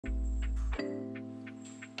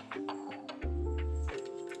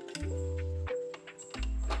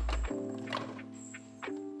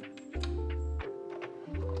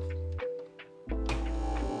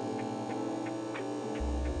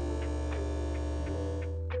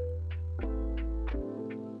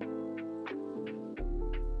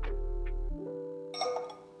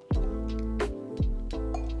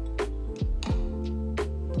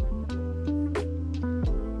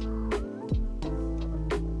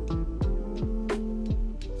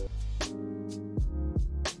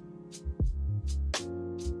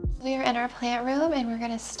we are in our plant room and we're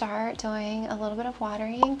gonna start doing a little bit of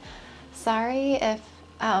watering. Sorry if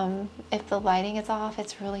the lighting is off,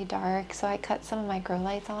 it's really dark. So I cut some of my grow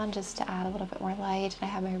lights on just to add a little bit more light. And I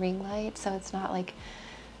have my ring light, so it's not like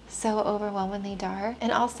so overwhelmingly dark.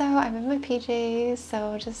 And also I'm in my PJs,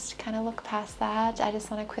 so just kind of look past that. I just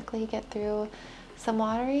want to quickly get through some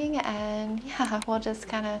watering, and yeah, we'll just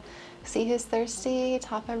kind of see who's thirsty,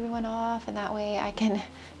 top everyone off, and that way I can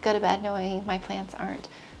go to bed knowing my plants aren't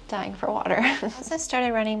dying for water. I also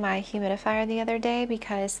started running my humidifier the other day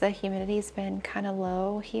because the humidity's been kind of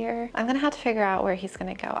low here. I'm gonna have to figure out where he's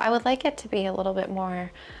gonna go. I would like it to be a little bit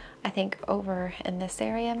more, I think, over in this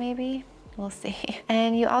area maybe. We'll see.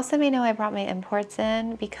 And you also may know I brought my imports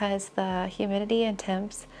in because the humidity and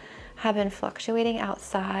temps have been fluctuating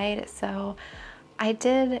outside. So I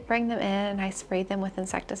did bring them in and I sprayed them with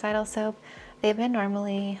insecticidal soap. They've been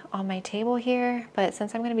normally on my table here, but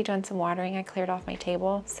since I'm gonna be doing some watering, I cleared off my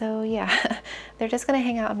table. So yeah, they're just gonna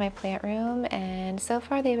hang out in my plant room, and so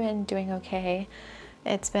far they've been doing okay.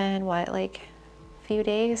 It's been, what, like a few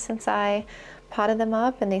days since I potted them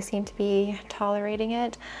up and they seem to be tolerating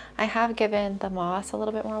it. I have given the moss a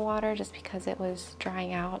little bit more water just because it was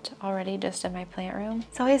drying out already just in my plant room.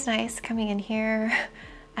 It's always nice coming in here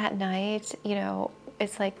at night, you know,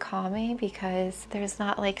 it's like calming because there's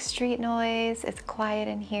not like street noise, it's quiet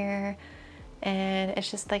in here, and it's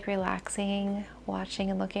just like relaxing watching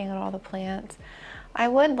and looking at all the plants. I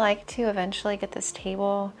would like to eventually get this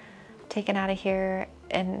table taken out of here,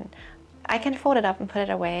 and I can fold it up and put it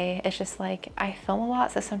away. It's just like I film a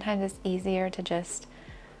lot, so sometimes it's easier to just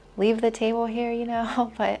leave the table here, you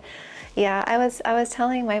know. But yeah, I was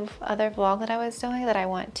telling my other vlog that I was doing that I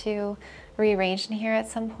want to rearrange in here at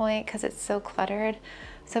some point because it's so cluttered.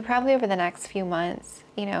 So probably over the next few months,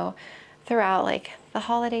 you know, throughout like the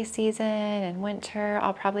holiday season and winter,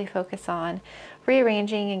 I'll probably focus on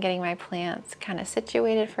rearranging and getting my plants kind of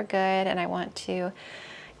situated for good. And I want to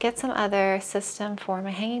get some other system for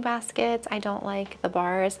my hanging baskets. I don't like the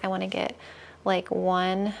bars. I want to get like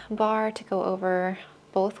one bar to go over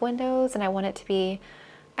both windows, and I want it to be,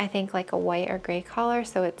 I think, like a white or gray color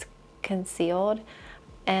so it's concealed,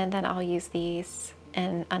 and then I'll use these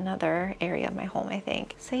in another area of my home, I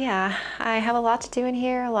think. So yeah, I have a lot to do in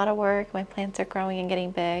here, a lot of work. My plants are growing and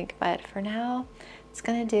getting big, but for now it's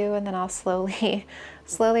gonna do, and then I'll slowly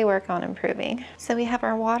work on improving. So we have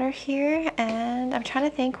our water here, and I'm trying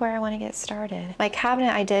to think where I want to get started. My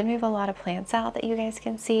cabinet, I did move a lot of plants out that you guys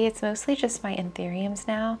can see. It's mostly just my anthuriums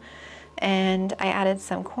now, and I added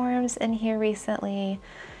some corms in here recently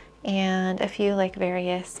and a few like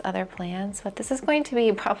various other plants, but this is going to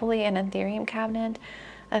be probably an anthurium cabinet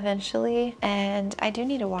eventually. And I do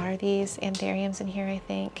need to water these anthuriums in here, I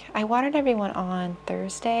think. I watered everyone on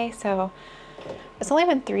Thursday, so it's only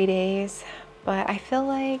been 3 days, but I feel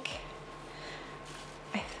like,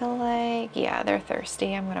 yeah, they're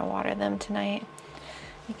thirsty. I'm gonna water them tonight.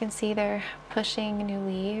 You can see they're pushing new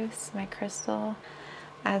leaves, my crystal,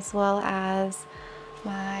 as well as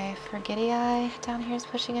my forgetii down here is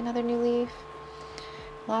pushing another new leaf.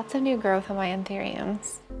 Lots of new growth on my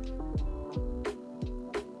anthuriums.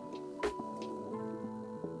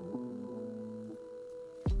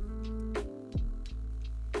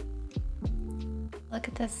 Look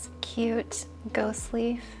at this cute ghost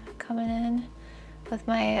leaf coming in with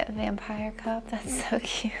my vampire cup. That's so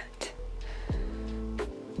cute.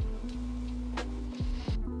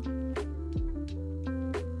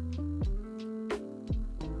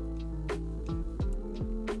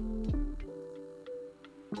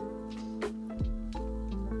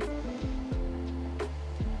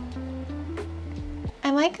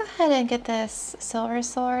 I might go ahead and get this silver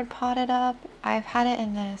sword potted up. I've had it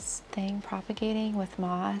in this thing propagating with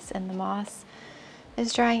moss, and the moss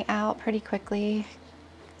is drying out pretty quickly.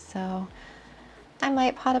 So I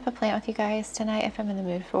might pot up a plant with you guys tonight if I'm in the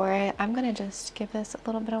mood for it. I'm gonna just give this a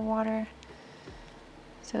little bit of water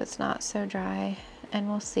so it's not so dry, and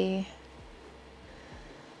we'll see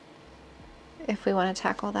if we want to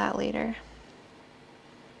tackle that later.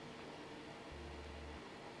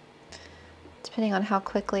 Depending on how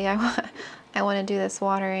quickly I want to do this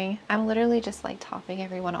watering. I'm literally just like topping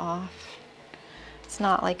everyone off. It's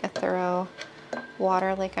not like a thorough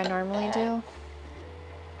water like I normally do.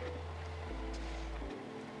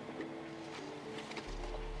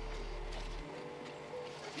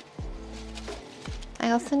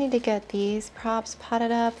 I also need to get these props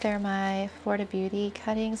potted up. They're my Florida Beauty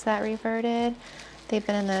cuttings that reverted. They've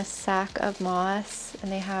been in this sack of moss and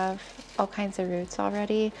they have all kinds of roots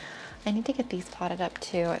already. I need to get these potted up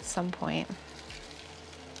too at some point.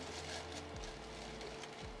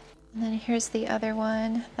 And then here's the other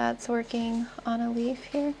one that's working on a leaf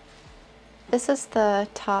here. This is the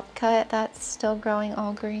top cut that's still growing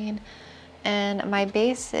all green. And my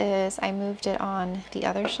base is, I moved it on the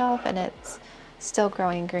other shelf and it's still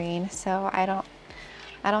growing green. So I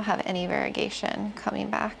don't have any variegation coming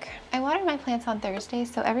back. I watered my plants on Thursday,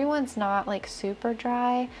 so everyone's not like super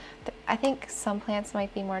dry. I think some plants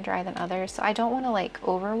might be more dry than others, so I don't want to like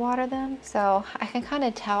overwater them. So I can kind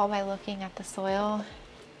of tell by looking at the soil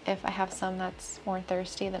if I have some that's more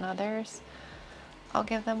thirsty than others. I'll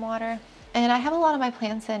give them water. And I have a lot of my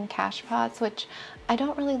plants in cash pots, which I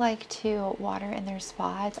don't really like to water in their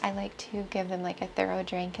spots. I like to give them like a thorough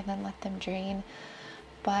drink and then let them drain.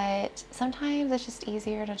 But sometimes it's just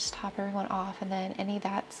easier to just top everyone off, and then any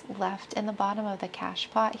that's left in the bottom of the cash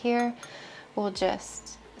pot here will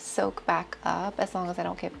just soak back up as long as I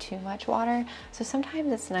don't give too much water. So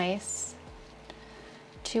sometimes it's nice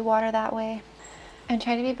to water that way. I'm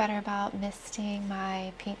trying to be better about misting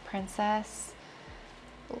my pink princess,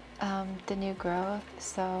 the new growth,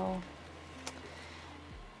 so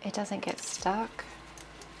it doesn't get stuck.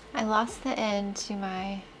 I lost the end to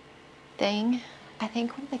my thing. I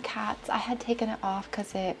think one of the cats, I had taken it off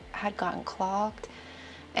because it had gotten clogged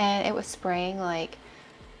and it was spraying like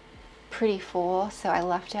pretty full, so I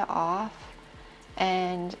left it off,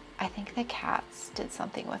 and I think the cats did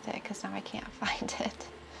something with it because now I can't find it.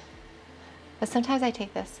 But sometimes I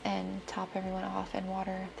take this and top everyone off and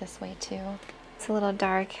water this way too. It's a little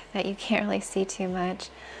dark that you can't really see too much,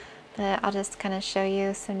 but I'll just kind of show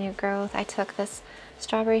you some new growth. I took this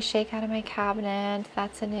strawberry shake out of my cabinet.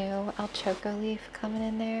 That's a new El Choco leaf coming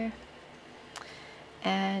in there.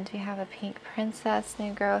 And we have a pink princess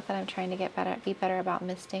new growth that I'm trying to be better about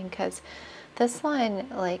misting, because this one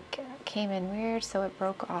like came in weird, so it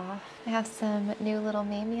broke off. I have some new little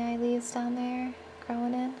mamie leaves down there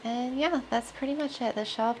growing in. And yeah, that's pretty much it. The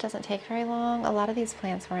shelf doesn't take very long. A lot of these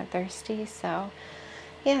plants weren't thirsty, so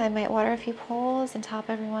yeah, I might water a few poles and top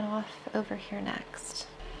everyone off over here next.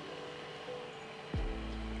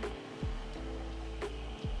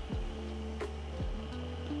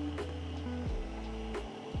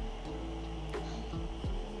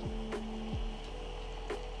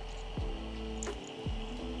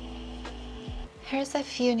 Here's a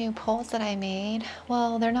few new poles that I made.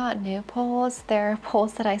 Well, they're not new poles, they're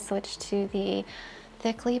poles that I switched to the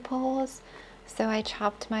Thiccly Poles. So I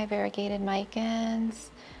chopped my variegated mic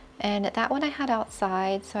ends, and that one I had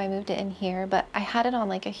outside, so I moved it in here, but I had it on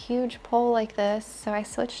like a huge pole like this, so I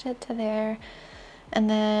switched it to there. And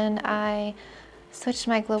then I switched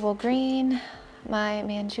my global green, my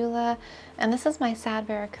Mandula, and this is my sad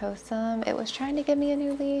varicosum. It was trying to give me a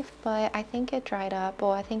new leaf, but I think it dried up.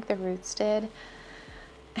 Well, I think the roots did.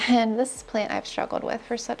 And this is a plant I've struggled with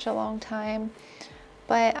for such a long time.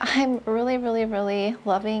 But I'm really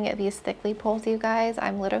loving these Thiccly Poles, you guys.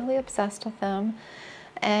 I'm literally obsessed with them.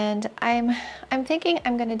 And I'm thinking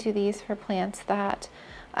I'm gonna do these for plants that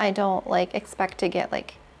I don't like expect to get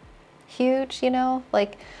like huge, you know?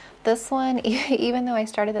 Like this one, even though I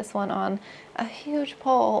started this one on a huge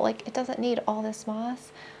pole, like it doesn't need all this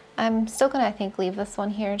moss. I'm still gonna, I think, leave this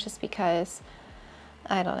one here just because,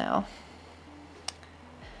 I don't know.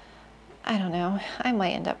 I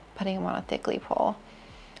might end up putting them on a Thiccly pole.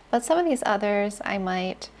 But some of these others I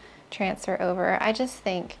might transfer over. I just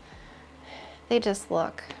think they just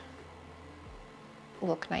look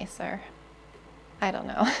nicer. I don't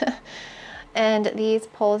know. And these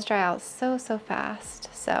poles dry out so fast.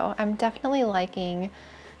 So I'm definitely liking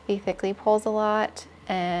the Thiccly Poles a lot,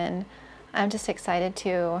 and I'm just excited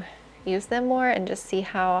to use them more and just see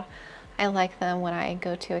how I like them when I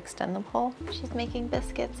go to extend the pole. She's making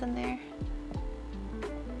biscuits in there.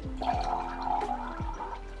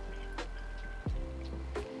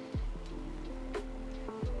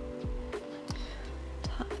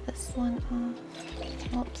 Top this one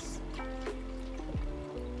off. Oops.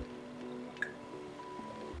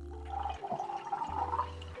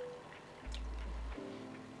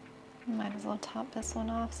 Might as well top this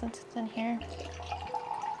one off since it's in here.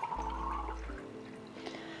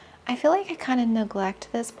 I feel like I kind of neglect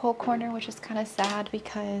this pole corner, which is kind of sad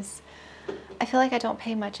because I feel like I don't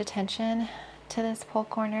pay much attention to this pole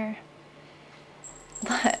corner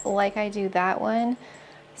like I do that one.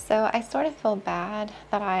 So I sort of feel bad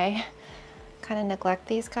that I kind of neglect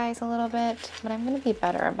these guys a little bit, but I'm going to be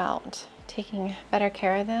better about taking better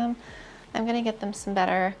care of them. I'm going to get them some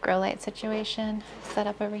better grow light situation set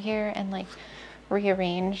up over here and like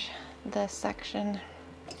rearrange this section.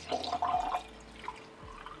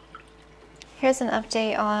 Here's an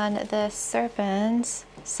update on the serpens.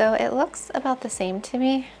 So it looks about the same to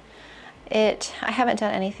me. I haven't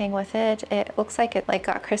done anything with it. It looks like it like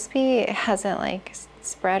got crispy. It hasn't like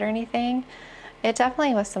spread or anything. It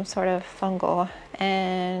definitely was some sort of fungal,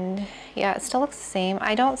 and yeah, it still looks the same.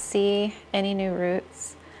 I don't see any new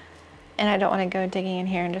roots, and I don't want to go digging in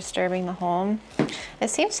here and disturbing the home. It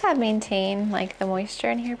seems to have maintained like the moisture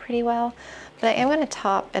in here pretty well, but I am going to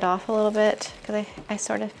top it off a little bit because I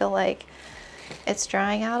sort of feel like it's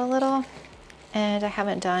drying out a little, and I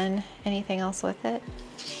haven't done anything else with it.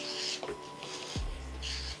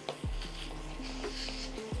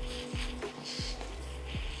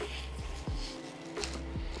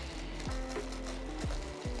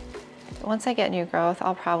 Once I get new growth,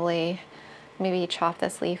 I'll probably maybe chop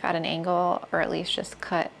this leaf at an angle, or at least just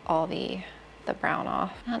cut all the brown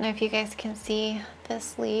off. I don't know if you guys can see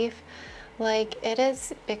this leaf. Like, it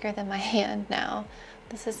is bigger than my hand now.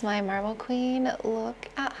 This is my marble queen. Look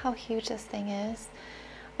at how huge this thing is.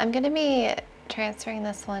 I'm gonna be transferring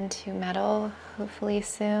this one to metal hopefully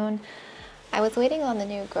soon. I was waiting on the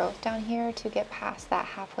new growth down here to get past that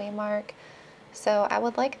halfway mark. So I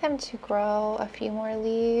would like them to grow a few more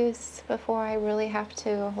leaves before I really have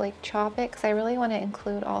to like chop it, because I really want to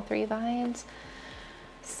include all 3 vines.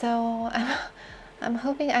 So I'm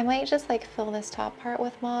hoping I might just like fill this top part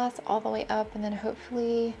with moss all the way up, and then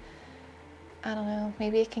hopefully, I don't know,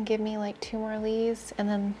 maybe it can give me like 2 more leaves, and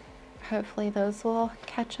then hopefully those will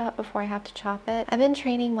catch up before I have to chop it. I've been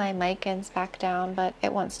training my micans back down, but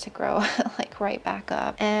it wants to grow like right back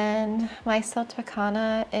up. And my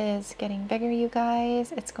Siltbecana is getting bigger, you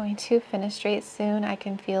guys. It's going to fenestrate soon. I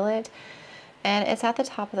can feel it. And it's at the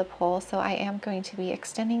top of the pole, so I am going to be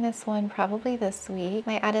extending this one probably this week.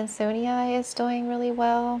 My Adansonia is doing really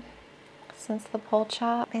well since the pole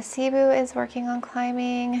chop. My Cebu is working on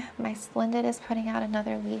climbing. My Splendid is putting out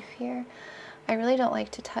another leaf here. I really don't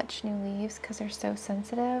like to touch new leaves because they're so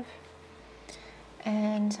sensitive.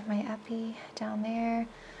 And my Epi down there.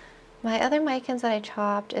 My other micans that I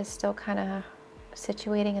chopped is still kind of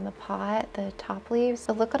situating in the pot, the top leaves.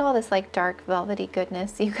 But look at all this like dark velvety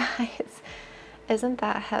goodness, you guys. Isn't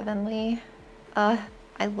that heavenly? I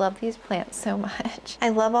love these plants so much. I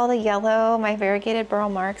love all the yellow. My variegated burl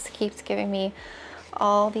marks keeps giving me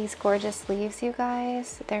all these gorgeous leaves, you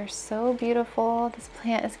guys. They're so beautiful. This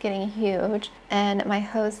plant is getting huge. And my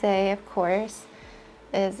Jose, of course,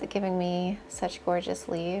 is giving me such gorgeous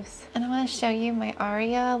leaves. And I want to show you my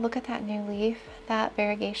Aria. Look at that new leaf, that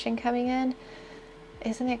variegation coming in.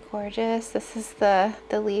 Isn't it gorgeous? This is the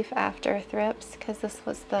leaf after thrips, because this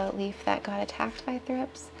was the leaf that got attacked by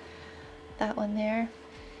thrips. That one there.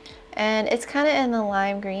 And it's kind of in the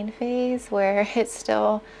lime green phase where it's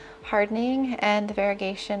still hardening, and the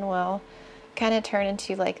variegation will kind of turn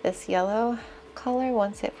into like this yellow color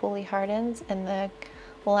once it fully hardens, and the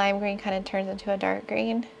lime green kind of turns into a dark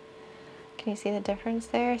green. Can you see the difference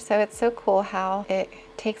there? So it's so cool how it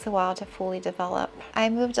takes a while to fully develop. I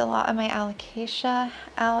moved a lot of my alocasia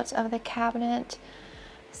out of the cabinet.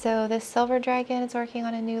 So this silver dragon is working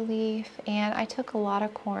on a new leaf, and I took a lot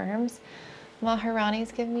of corms.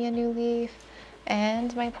 Maharani's giving me a new leaf,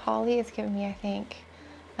 and my Polly is giving me, I think,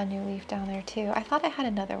 a new leaf down there too. I thought I had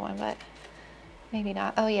another one, but maybe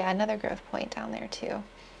not. Oh yeah, another growth point down there too.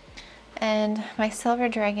 And my silver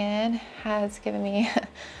dragon has given me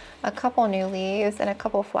a couple new leaves and a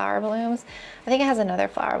couple flower blooms. I think it has another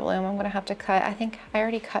flower bloom I'm gonna have to cut. I think I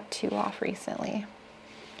already cut 2 off recently.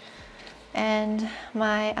 And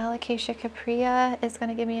my Alocasia caprea is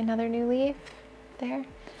gonna give me another new leaf there.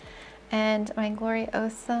 And my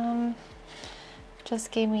Gloriosum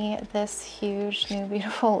just gave me this huge new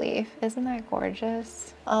beautiful leaf. Isn't that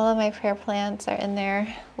gorgeous? All of my prayer plants are in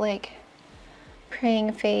their like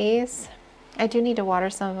praying phase. I do need to water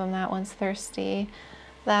some of them. That one's thirsty.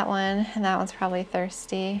 That one, and that one's probably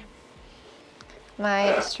thirsty.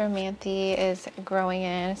 My Stromanthe is growing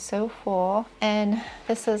in, so full. And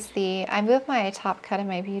this is I moved my top cut of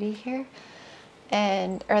my beauty here,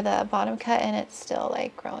 or the bottom cut, and it's still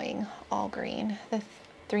like growing all green. The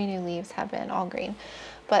 3 new leaves have been all green,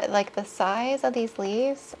 but like the size of these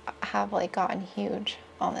leaves have like gotten huge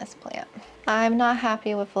on this plant. I'm not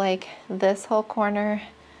happy with like this whole corner.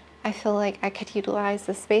 I feel like I could utilize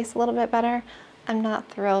the space a little bit better. I'm not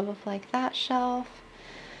thrilled with like that shelf,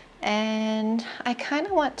 and I kind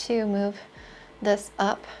of want to move this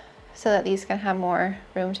up so that these can have more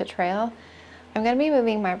room to trail. I'm going to be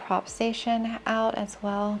moving my prop station out as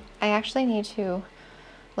well. I actually need to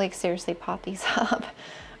like seriously pot these up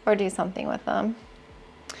or do something with them.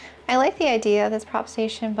 I like the idea of this prop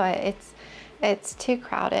station, but it's too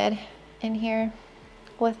crowded in here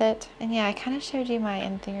with it. And yeah, I kind of showed you my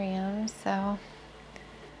anthuriums, so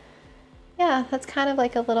yeah, that's kind of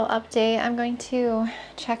like a little update. I'm going to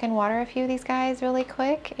check and water a few of these guys really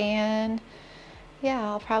quick, and yeah,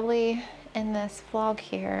 I'll probably in this vlog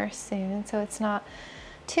here soon, so it's not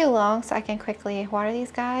too long, so I can quickly water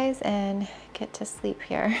these guys and get to sleep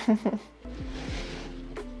here.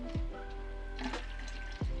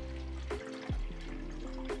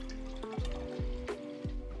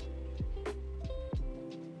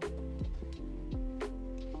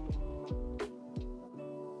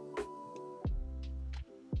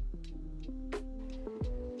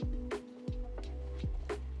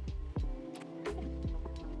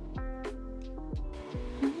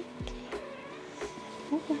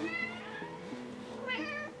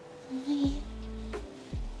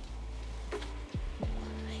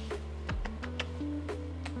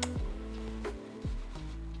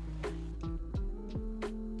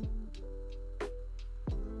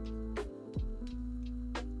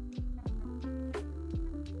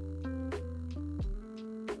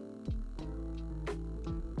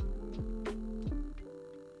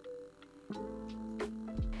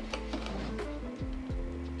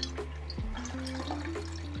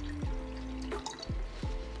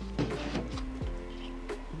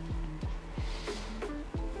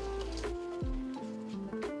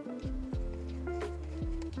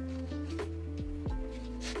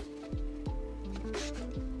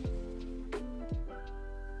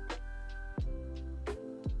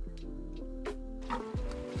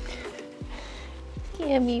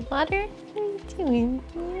 Give me water. What are you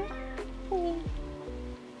doing?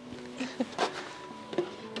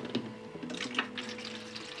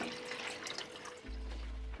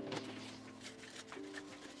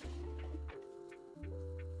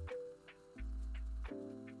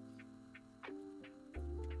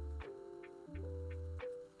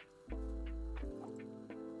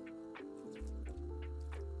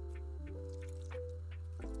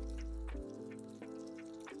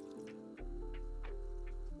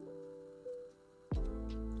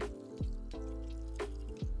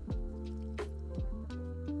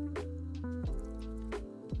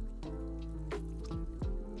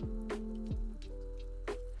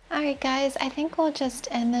 Alright guys, I think we'll just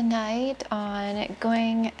end the night on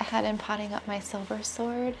going ahead and potting up my silver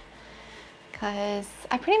sword, because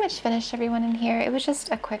I pretty much finished everyone in here. It was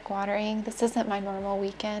just a quick watering. This isn't my normal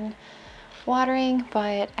weekend watering,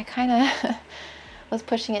 but I kind of was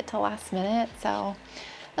pushing it till last minute, so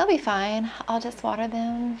they'll be fine. I'll just water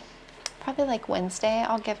them probably like Wednesday.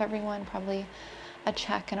 I'll give everyone probably a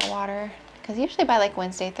check and a water, because usually by like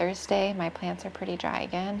Wednesday, Thursday, my plants are pretty dry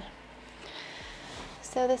again.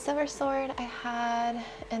 So the silver sword I had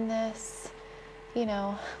in this, you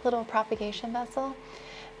know, little propagation vessel,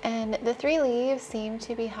 and the 3 leaves seem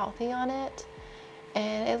to be healthy on it,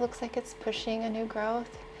 and it looks like it's pushing a new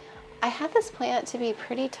growth. I had this plant to be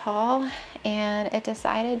pretty tall, and it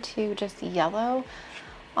decided to just yellow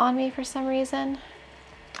on me for some reason.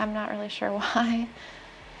 I'm not really sure why.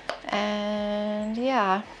 And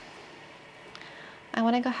yeah, I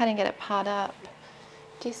want to go ahead and get it pot up.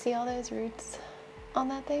 Do you see all those roots on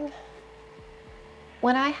that thing?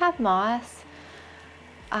 When I have moss,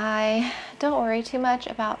 I don't worry too much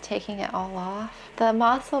about taking it all off. The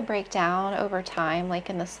moss will break down over time, like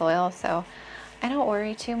in the soil, so I don't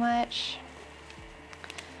worry too much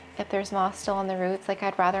if there's moss still on the roots. Like,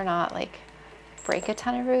 I'd rather not like break a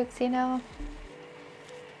ton of roots, you know?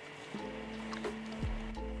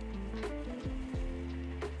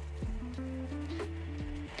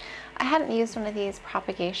 I hadn't used one of these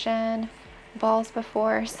propagation balls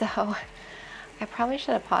before, so I probably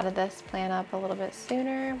should have potted this plant up a little bit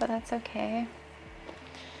sooner, but that's okay.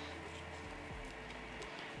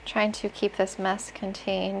 Trying to keep this mess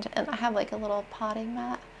contained, and I have like a little potting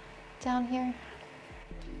mat down here.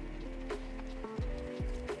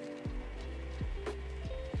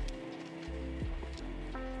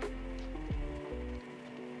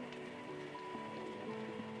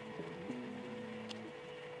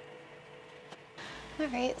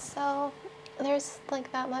 Alright, so there's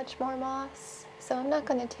like that much more moss, so I'm not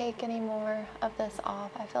going to take any more of this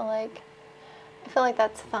off. I feel like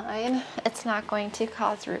that's fine. It's not going to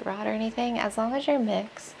cause root rot or anything. As long as your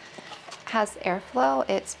mix has airflow,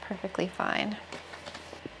 it's perfectly fine.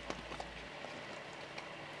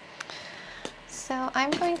 So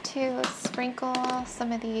I'm going to sprinkle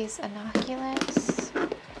some of these inoculants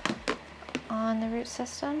on the root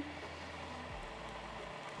system.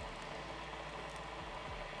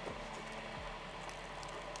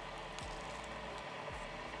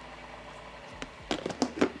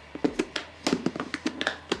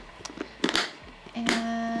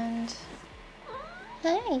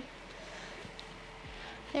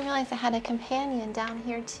 I had a companion down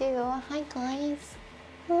here too. Hi guys.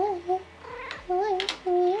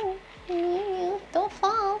 Don't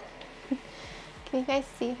fall. Can you guys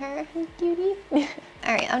see her, cutie? All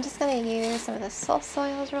right, I'm just gonna use some of the soul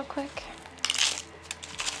soils real quick.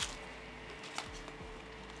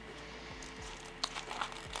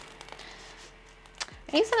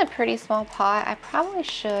 I'm using a pretty small pot. I probably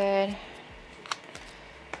should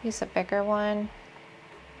use a bigger one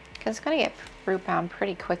because it's gonna get root bound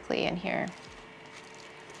pretty quickly in here.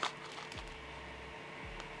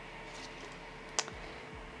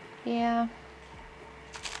 Yeah,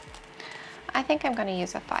 I think I'm gonna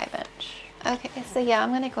use a 5-inch. Okay, so yeah,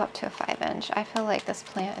 I'm gonna go up to a 5-inch. I feel like this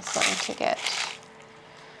plant is going to get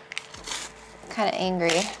kind of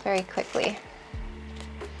angry very quickly.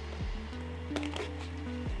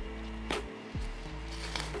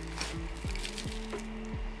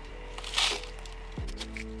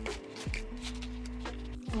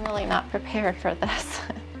 I'm really not prepared for this.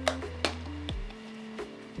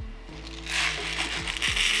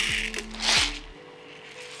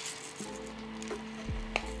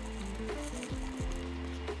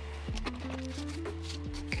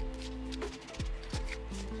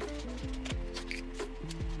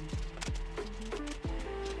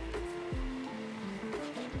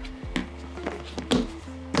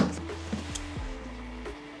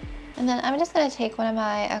 And then I'm just going to take one of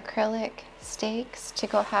my acrylic stakes to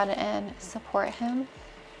go ahead and support him.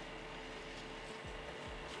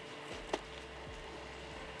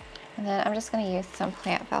 And then I'm just going to use some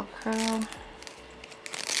plant Velcro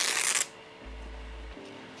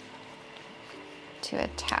to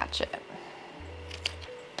attach it.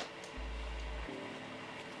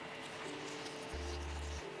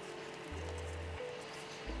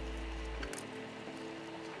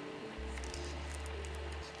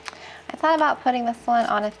 I thought about putting this one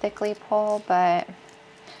on a thickly pole, but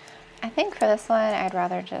I think for this one I'd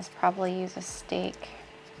rather just probably use a stake.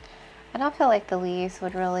 I don't feel like the leaves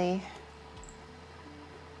would really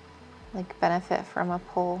benefit from a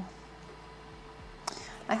pole.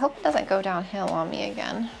 I hope it doesn't go downhill on me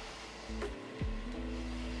again.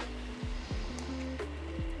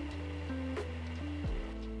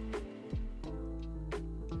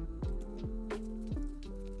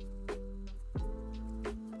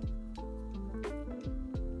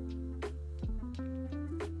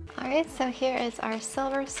 Alright, so here is our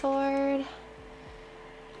silver sword,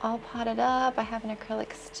 all potted up. I have an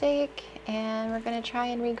acrylic stake, and we're going to try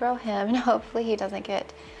and regrow him, and hopefully he doesn't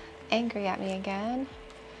get angry at me again.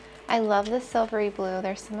 I love the silvery blue.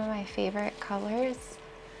 They're some of my favorite colors.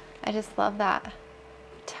 I just love that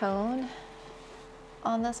tone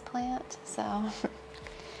on this plant. So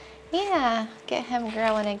yeah, get him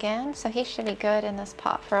growing again. So he should be good in this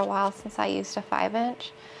pot for a while since I used a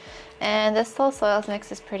 5-inch. And this soul soils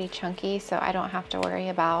mix is pretty chunky, so I don't have to worry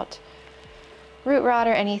about root rot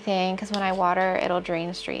or anything, because when I water, it'll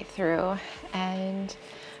drain straight through. And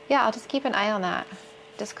yeah, I'll just keep an eye on that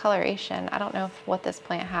discoloration. I don't know what this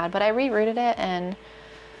plant had, but I re-rooted it, and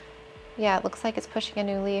yeah, it looks like it's pushing a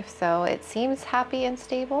new leaf, so it seems happy and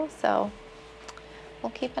stable, so we'll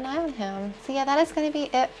keep an eye on him. So yeah, that is going to be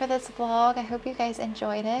it for this vlog. I hope you guys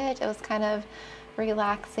enjoyed it. It was kind of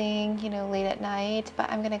relaxing, you know, late at night, but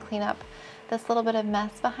I'm going to clean up this little bit of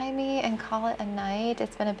mess behind me and call it a night.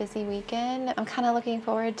 It's been a busy weekend. I'm kind of looking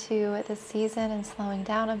forward to this season and slowing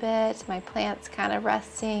down a bit. My plants kind of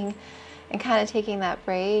resting and kind of taking that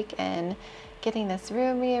break and getting this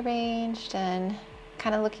room rearranged, and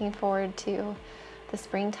kind of looking forward to the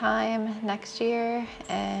springtime next year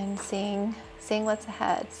and seeing what's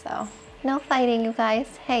ahead. So no fighting, you guys.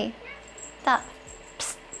 Hey, stop.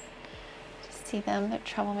 Psst. Just see them, they're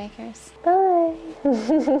troublemakers.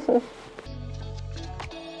 Bye.